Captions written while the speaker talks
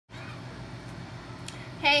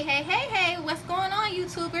Hey, what's going on,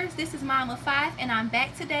 YouTubers? This is Mom of 5 and I'm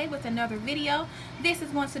back today with another video. This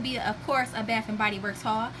is going to be, of course, a Bath & Body Works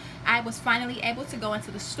haul. I was finally able to go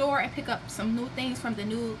into the store and pick up some new things from the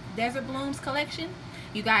new Desert Blooms collection.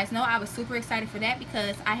 You guys know I was super excited for that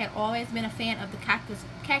because I had always been a fan of the cactus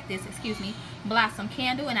blossom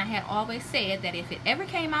candle, and I had always said that if it ever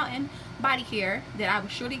came out in body care that I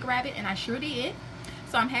would surely grab it, and I sure did.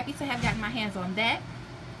 So I'm happy to have gotten my hands on that.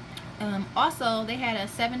 Also, they had a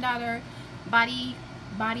 $7 body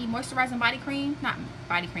moisturizing body cream,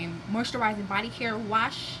 moisturizing body care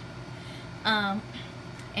wash, and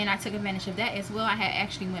I took advantage of that as well. I had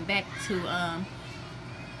actually went back to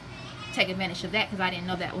take advantage of that because I didn't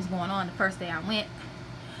know that was going on the first day I went.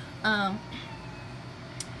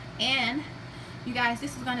 And you guys,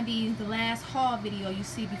 this is going to be the last haul video you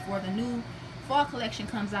see before the new fall collection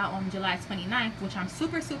comes out on July 29th, which I'm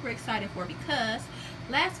super excited for because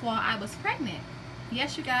last fall I was pregnant.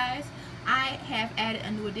 Yes, you guys, I have added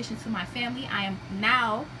a new addition to my family. I am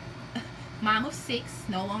now mom of 6,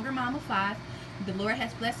 no longer mom of 5. The Lord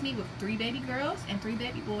has blessed me with 3 baby girls and 3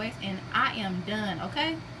 baby boys, and I am done,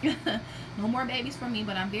 okay? No more babies for me,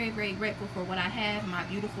 but I'm very grateful for what I have, my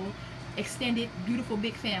beautiful extended beautiful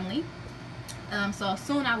big family. So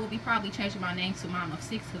soon I will be probably changing my name to Mom of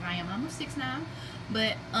 6 because I am Mom of 6 now.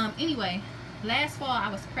 But anyway, last fall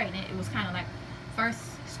I was pregnant. It was kind of like first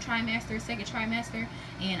trimester, second trimester,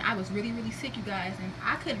 and I was really sick, you guys, and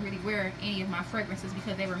I couldn't really wear any of my fragrances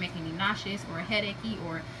because they were making me nauseous or headachy,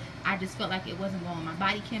 or I just felt like it wasn't going with my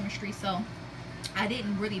body chemistry. So I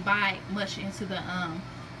didn't really buy much into the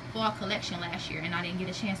fall collection last year, and I didn't get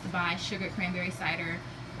a chance to buy Sugar Cranberry Cider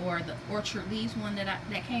or the Orchard Leaves one that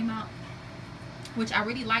came out, which I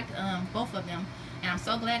really liked both of them, and I'm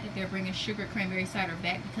so glad that they're bringing Sugar Cranberry Cider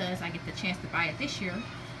back because I get the chance to buy it this year.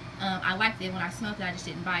 I liked it when I smelled it. I just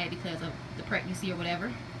didn't buy it because of the pregnancy or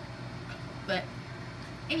whatever. But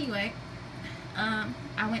anyway,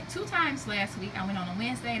 I went 2 times last week. I went on a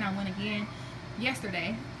Wednesday and I went again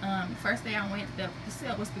yesterday. First day I went, the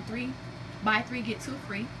sale was the buy 3 get 2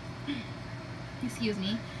 free. Excuse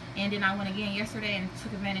me. And then I went again yesterday and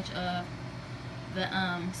took advantage of the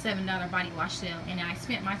 $7 body wash sale, and I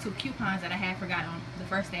spent my 2 coupons that I had forgot on the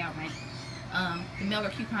first day I went. The Miller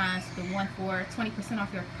coupons, the one for 20%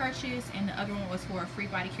 off your purchase, and the other one was for a free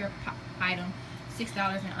body care item, $6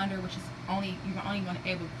 and under, which is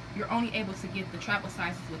you're only able to get the travel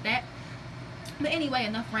sizes with that. But anyway,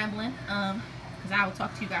 enough rambling, because I will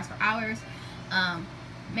talk to you guys for hours.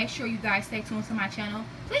 Make sure you guys stay tuned to my channel.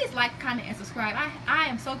 Please like, comment, and subscribe. I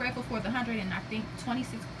am so grateful for the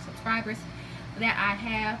 126 subscribers that I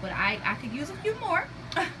have, but I could use a few more.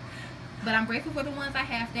 But I'm grateful for the ones I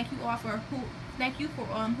have. Thank you all for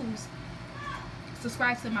who's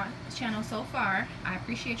subscribed to my channel so far. I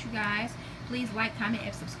appreciate you guys. Please like, comment,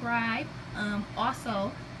 and subscribe.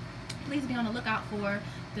 Also, please be on the lookout for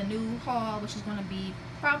the new haul, which is going to be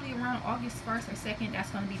probably around August 1st or 2nd.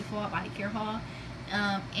 That's going to be the fall body care haul.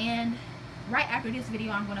 And right after this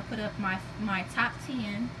video, I'm going to put up my top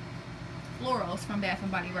 10 florals from Bath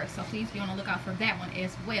 & Body Works. So please be on the lookout for that one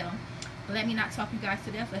as well. But let me not talk you guys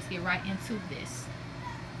to death. Let's get right into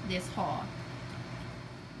this haul.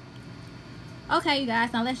 Okay, you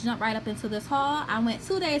guys, now let's jump right up into this haul. I went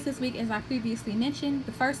 2 days this week, as I previously mentioned.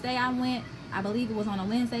 The first day I went, I believe it was on a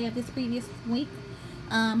Wednesday of this previous week.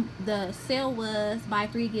 The sale was buy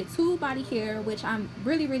 3 get 2 body care, which I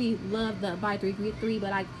really love the buy 3 get 3,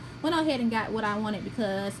 but I went ahead and got what I wanted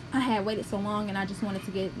because I had waited so long and I just wanted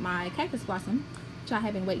to get my Cactus Blossom, which I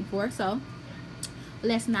have been waiting for. So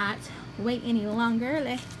let's not wait any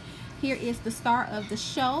longer. Here is the star of the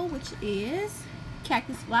show, which is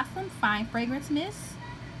Cactus Blossom Fine Fragrance Mist.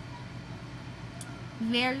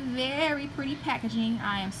 Very pretty packaging.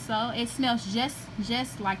 It smells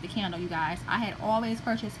just like the candle, you guys. I had always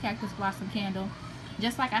purchased Cactus Blossom candle,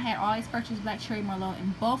 just like I had always purchased Black Cherry Merlot,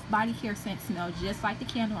 and both body care scents smell just like the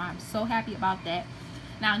candle. I'm so happy about that.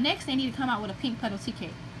 Now next, they need to come out with a pink petal tea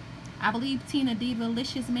cake. I believe Tina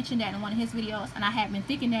Divalicious mentioned that in one of his videos, and I had been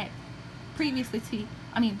thinking that previously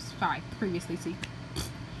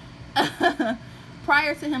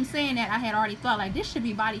prior to him saying that, I had already thought like this should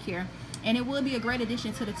be body care, and it would be a great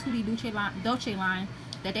addition to the Tutti Dolce line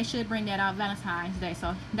that they should bring that out Valentine's Day.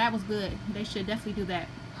 So that was good. They should definitely do that.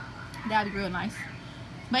 That would be real nice.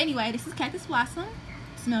 But anyway, this is Cactus Blossom.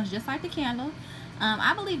 It smells just like the candle.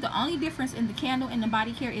 I believe the only difference in the candle and the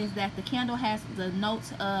body care is that the candle has the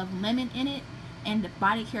notes of lemon in it and the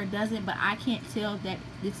body care doesn't, but I can't tell that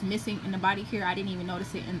it's missing in the body care. I didn't even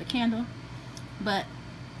notice it in the candle, but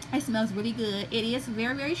it smells really good. It is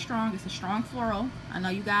very strong. It's a strong floral. I know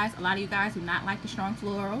you guys, a lot of you guys do not like the strong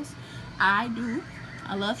florals. I do.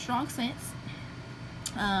 I love strong scents.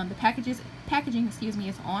 The packaging, excuse me,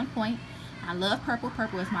 is on point. I love purple.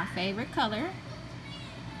 Purple is my favorite color.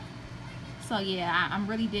 So yeah, I'm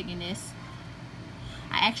really digging this.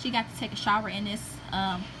 I actually got to take a shower in this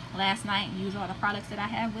last night and use all the products that I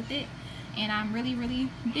have with it, and I'm really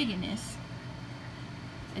digging this.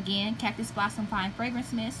 Again, Cactus Blossom Fine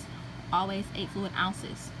Fragrance Mist, always 8 fluid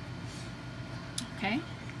ounces. Okay.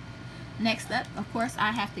 Next up, of course,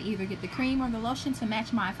 I have to either get the cream or the lotion to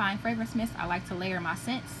match my fine fragrance mist. I like to layer my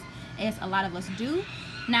scents, as a lot of us do.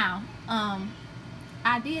 Now,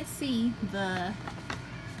 I did see the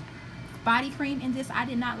body cream in this. I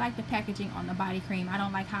did not like the packaging on the body cream. I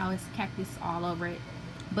don't like how it's cactus all over it.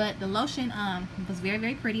 But the lotion was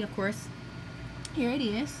very pretty. Of course, here it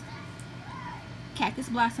is. Cactus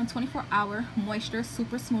Blossom 24-hour moisture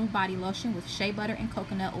super smooth body lotion with shea butter and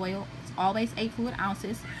coconut oil. It's always 8 fluid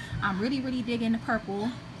ounces. I'm really digging the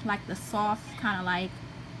purple, like the soft kind of like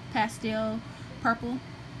pastel purple.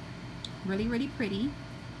 Really pretty.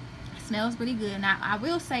 It smells really good. Now I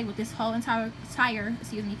will say with this whole entire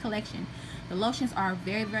collection, the lotions are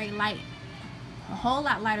very light, a whole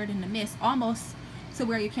lot lighter than the mist, almost to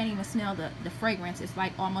where you can't even smell the fragrance. It's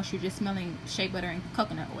like almost you're just smelling shea butter and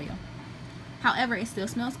coconut oil. However, it still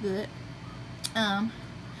smells good.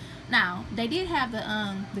 Now they did have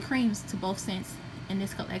the creams to both scents in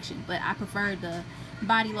this collection, but I preferred the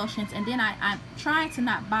body lotions. And then I'm trying to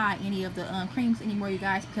not buy any of the creams anymore, you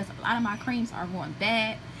guys, because a lot of my creams are going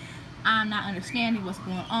bad. I'm not understanding what's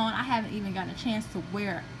going on. I haven't even gotten a chance to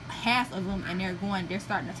wear half of them, and they're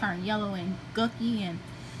starting to turn yellow and gucky, and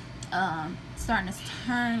starting to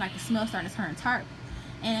turn, like the smell starting to turn tart.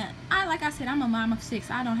 And like I said, I'm a mom of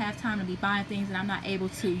 6. I don't have time to be buying things that I'm not able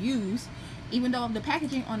to use, even though the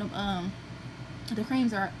packaging on the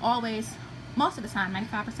creams are always, most of the time,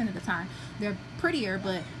 95% of the time, they're prettier.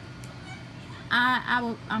 But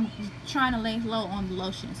I'm trying to lay low on the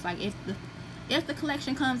lotions. Like if the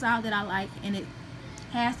collection comes out that I like and it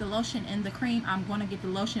has the lotion and the cream, I'm going to get the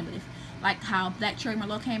lotion. But if, like how Black Cherry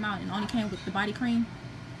Merlot came out and only came with the body cream,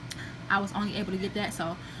 I was only able to get that,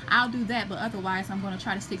 so I'll do that. But otherwise, I'm going to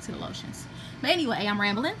try to stick to the lotions. But anyway, I'm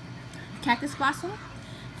rambling. Cactus Blossom.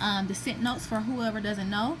 The scent notes, for whoever doesn't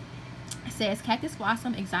know, it says Cactus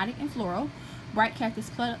Blossom, exotic and floral, bright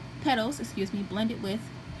cactus petals, blended with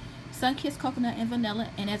sun-kissed coconut and vanilla.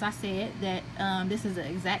 And as I said, that this is the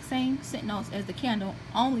exact same scent notes as the candle,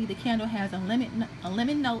 only the candle has a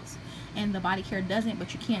lemon notes and the body care doesn't,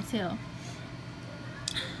 but you can't tell.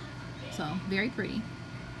 So very pretty.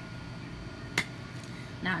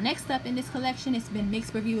 Now next up in this collection, it's been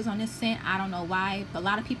mixed reviews on this scent. I don't know why, but a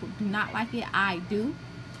lot of people do not like it. I do.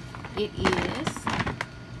 It is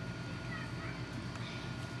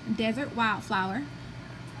Desert Wildflower.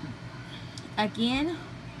 Again,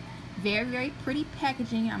 very pretty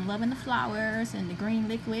packaging. I'm loving the flowers and the green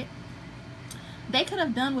liquid. They could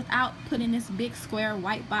have done without putting this big square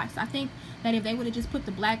white box. I think that if they would have just put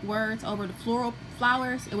the black words over the floral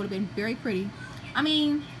flowers, it would have been very pretty. I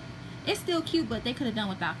mean, it's still cute, but they could have done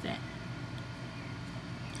without that.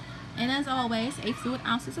 And as always, 8 fluid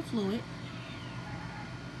ounces of fluid.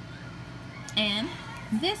 And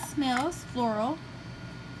this smells floral.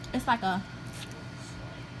 It's like a,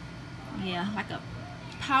 like a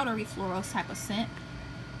powdery floral type of scent.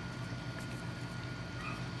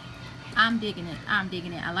 I'm digging it. I'm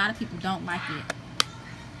digging it. A lot of people don't like it.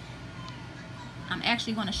 I'm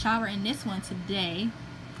actually going to shower in this one today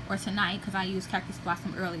or tonight, because I used Cactus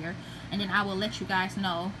Blossom earlier, and then I will let you guys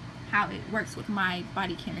know how it works with my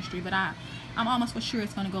body chemistry. But I'm almost for sure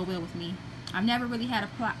it's going to go well with me. I've never really had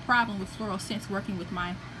a problem with floral scents working with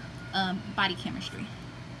my body chemistry.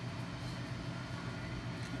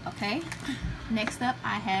 Okay, next up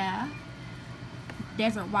I have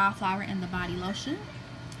Desert Wildflower in the body lotion.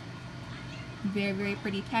 Very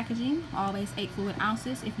pretty packaging, always 8 fluid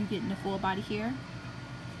ounces if you get in the full body here.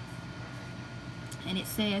 And it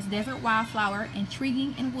says Desert Wildflower,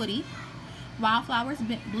 intriguing and woody. Wildflowers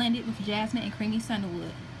blended with jasmine and creamy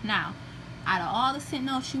sandalwood. Now, out of all the scent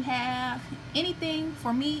notes you have, anything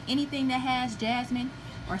for me, anything that has jasmine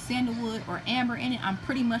or sandalwood or amber in it, I'm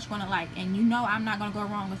pretty much gonna like. And you know I'm not gonna go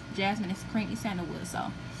wrong with jasmine and creamy sandalwood.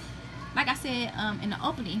 So, like I said in the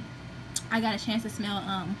opening, I got a chance to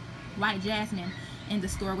smell white jasmine in the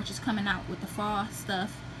store, which is coming out with the fall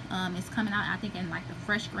stuff. It's coming out, I think, in like the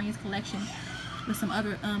Fresh Greens collection with some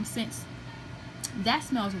other scents. That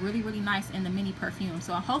smells really nice in the mini perfume.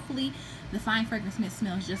 So hopefully the fine fragrance mist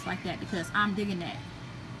smells just like that, because I'm digging that.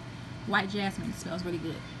 White jasmine smells really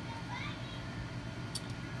good.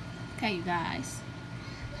 Okay, you guys.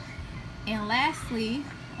 And lastly,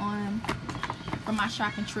 from my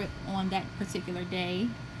shopping trip on that particular day.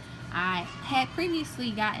 I had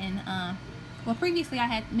previously gotten previously I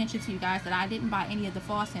had mentioned to you guys that I didn't buy any of the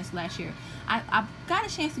fall scents last year. I got a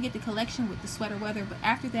chance to get the collection with the sweater weather, but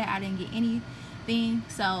after that I didn't get anything.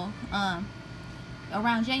 So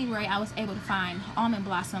around January I was able to find Almond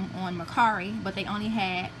Blossom on Mercari, but they only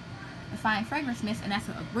had the Fine Fragrance Mist, and that's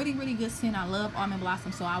a really, really good scent. I love Almond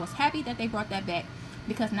Blossom, so I was happy that they brought that back,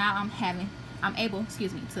 because now I'm able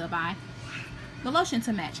to buy the lotion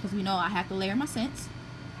to match, because we know I have to layer my scents.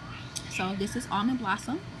 So this is Almond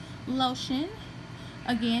Blossom lotion.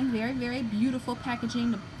 Again, very, very beautiful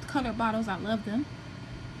packaging. The colored bottles, I love them.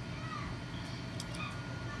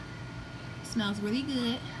 Smells really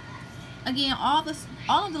good. Again, all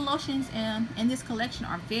of the lotions in this collection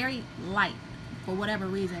are very light for whatever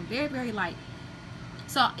reason. Very, very light.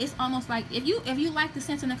 So it's almost like if you like the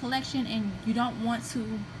scents in the collection and you don't want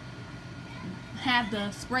to have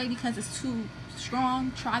the spray because it's too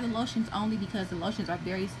strong, try the lotions only, because the lotions are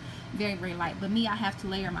very, very, very light. But me, I have to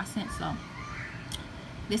layer my scent. So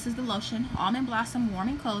this is the lotion. Almond Blossom Warm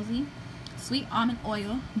and Cozy. Sweet almond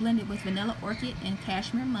oil blended with vanilla orchid and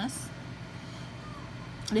cashmere musk.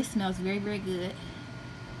 This smells very, very good.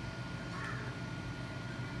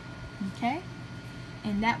 Okay,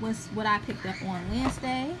 and that was what I picked up on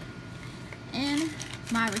Wednesday. And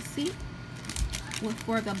my receipt was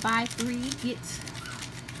for the buy 3 get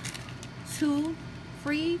 2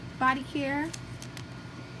 free body care.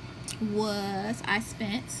 Was I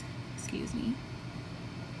spent, excuse me,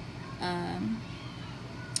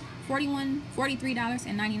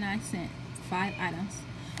 $43.99 for 5 items.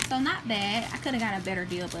 So not bad. I could have got a better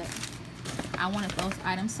deal, but I wanted those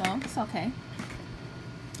items, so it's okay.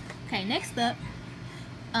 Okay, next up,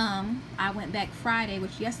 I went back Friday,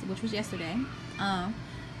 which was yesterday.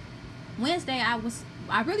 Wednesday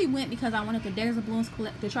I really went because I wanted the Days of Blooms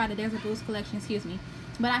to try the Days of Blooms collection, excuse me.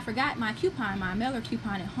 But I forgot my coupon, my mailer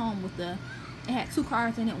coupon at home with it had 2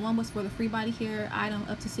 cards in it. One was for the free body care item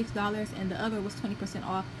up to $6, and the other was 20%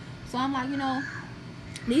 off. So I'm like, you know,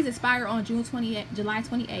 these expire on July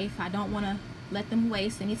 28th. I don't want to let them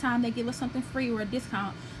waste. Anytime they give us something free or a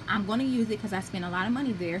discount, I'm going to use it, because I spent a lot of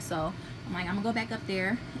money there. So I'm like, I'm going to go back up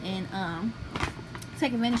there and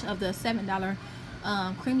take advantage of the $7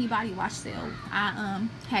 creamy body wash sale. I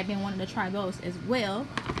had been wanting to try those as well.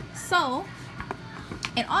 So,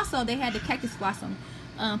 and also they had the Cactus Blossom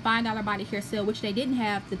 $5 body care sale, which they didn't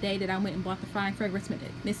have the day that I went and bought the Fine Fragrance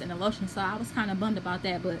Mist and the lotion. So I was kind of bummed about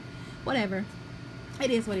that, but whatever.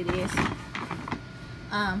 It is what it is.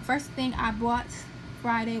 First thing I bought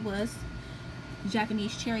Friday was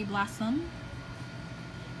Japanese Cherry Blossom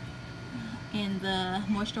in the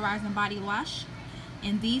moisturizing body wash,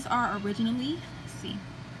 and these are originally, let's see,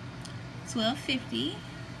 $12.50,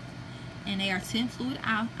 and they are 10 fluid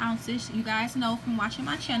ounces. You guys know from watching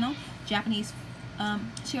my channel, Japanese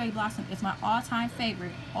Cherry Blossom is my all-time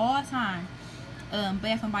favorite, all-time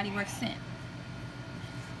Bath and Body Works scent.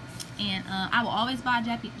 And I will always buy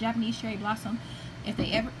Japanese Cherry Blossom if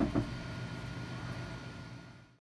they ever